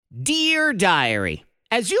Dear Diary,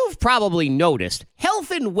 as you've probably noticed,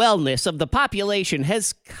 health and wellness of the population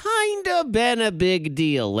has kinda been a big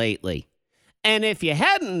deal lately. And if you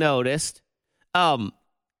hadn't noticed, can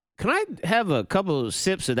I have a couple of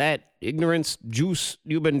sips of that ignorance juice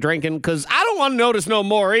you've been drinking? Because I don't want to notice no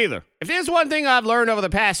more either. If there's one thing I've learned over the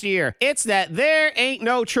past year, it's that there ain't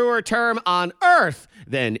no truer term on earth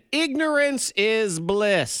than ignorance is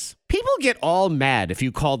bliss. People get all mad if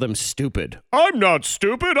you call them stupid. I'm not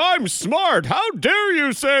stupid, I'm smart. How dare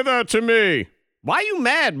you say that to me? Why you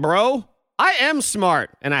mad, bro? I am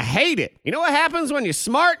smart, and I hate it. You know what happens when you're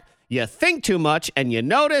smart? You think too much, and you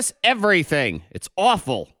notice everything. It's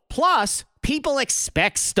awful. Plus, people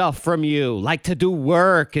expect stuff from you, like to do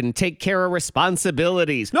work and take care of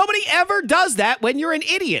responsibilities. Nobody ever does that when you're an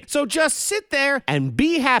idiot. So just sit there and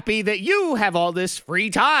be happy that you have all this free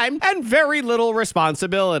time and very little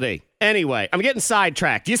responsibility. Anyway, I'm getting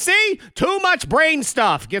sidetracked. You see? Too much brain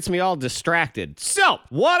stuff gets me all distracted. So,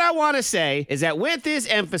 what I want to say is that with this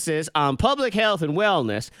emphasis on public health and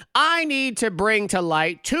wellness, I need to bring to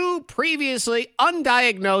light two previously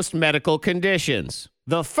undiagnosed medical conditions.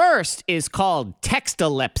 The first is called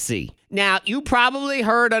Textolepsy. Now, you probably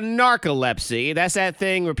heard of narcolepsy. That's that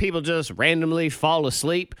thing where people just randomly fall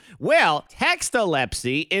asleep. Well,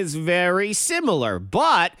 Textolepsy is very similar,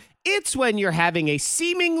 but it's when you're having a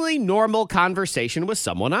seemingly normal conversation with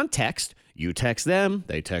someone on text. You text them,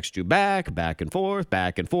 they text you back and forth,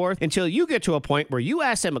 until you get to a point where you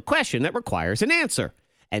ask them a question that requires an answer.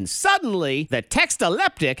 And suddenly, the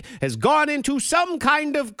textoleptic has gone into some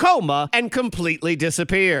kind of coma and completely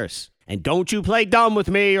disappears. And don't you play dumb with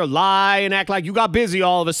me or lie and act like you got busy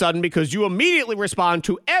all of a sudden, because you immediately respond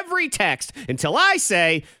to every text until I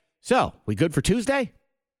say, "So, we good for Tuesday?"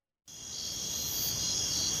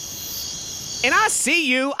 And I see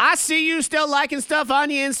you still liking stuff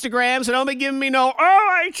on your Instagram, so don't be giving me no,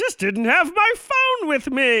 I just didn't have my phone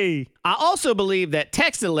with me. I also believe that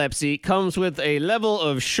textolepsy comes with a level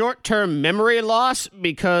of short-term memory loss,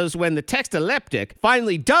 because when the textoleptic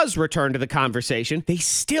finally does return to the conversation, they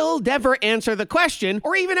still never answer the question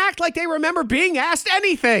or even act like they remember being asked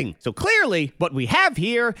anything. So clearly, what we have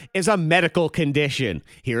here is a medical condition.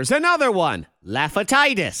 Here's another one,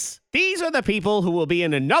 Laughititis. These are the people who will be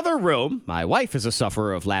in another room. My wife is a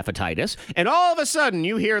sufferer of Laughititis, and all of a sudden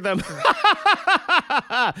you hear them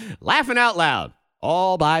laughing out loud,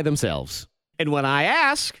 all by themselves. And when I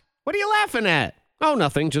ask, "What are you laughing at?" "Oh,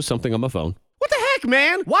 nothing, just something on my phone." What the heck,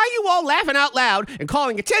 man? Why are you all laughing out loud and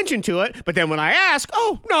calling attention to it, but then when I ask,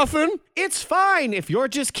 "Oh, nothing"? It's fine if you're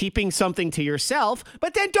just keeping something to yourself,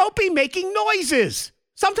 but then don't be making noises.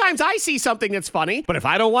 Sometimes I see something that's funny, but if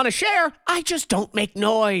I don't want to share, I just don't make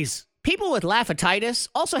noise. People with Laughititis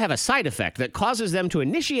also have a side effect that causes them to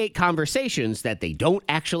initiate conversations that they don't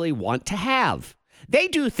actually want to have. They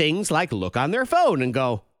do things like look on their phone and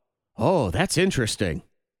go, "Oh, that's interesting."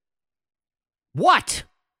 What?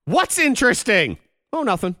 What's interesting? "Oh,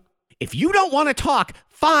 nothing." If you don't want to talk,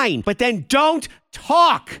 fine, but then don't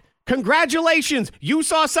talk. Congratulations, you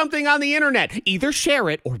saw something on the internet. Either share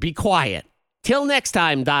it or be quiet. Till next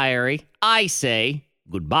time, diary, I say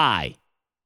goodbye.